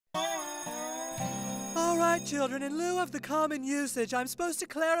right, children, in lieu of the common usage, I'm supposed to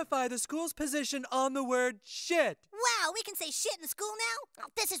clarify the school's position on the word shit. Wow, we can say shit in school now? Oh,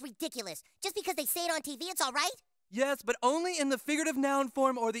 this is ridiculous. Just because they say it on TV, it's all right? Yes, but only in the figurative noun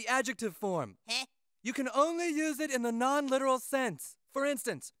form or the adjective form. Huh? You can only use it in the non-literal sense. For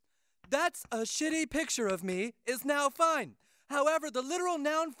instance, that's a shitty picture of me is now fine. However, the literal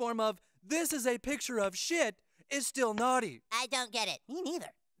noun form of this is a picture of shit is still naughty. I don't get it. Me neither.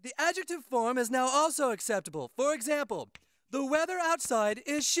 The adjective form is now also acceptable. For example, the weather outside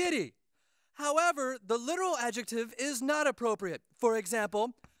is shitty. However, the literal adjective is not appropriate. For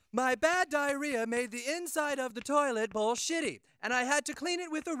example, my bad diarrhea made the inside of the toilet bowl shitty, and I had to clean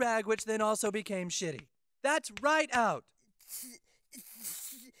it with a rag, which then also became shitty. That's right out.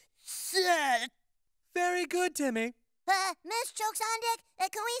 Very good, Timmy. Miss Choksondik,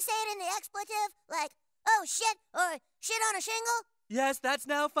 can we say it in the expletive? Like, oh shit, or shit on a shingle? Yes, that's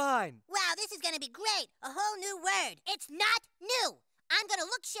now fine. Wow, this is gonna be great. A whole new word. It's not new. I'm gonna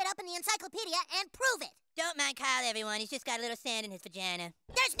look shit up in the encyclopedia and prove it. Don't mind Kyle, everyone. He's just got a little sand in his vagina.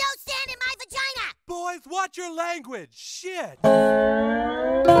 There's no sand in my vagina! Boys, watch your language. Shit.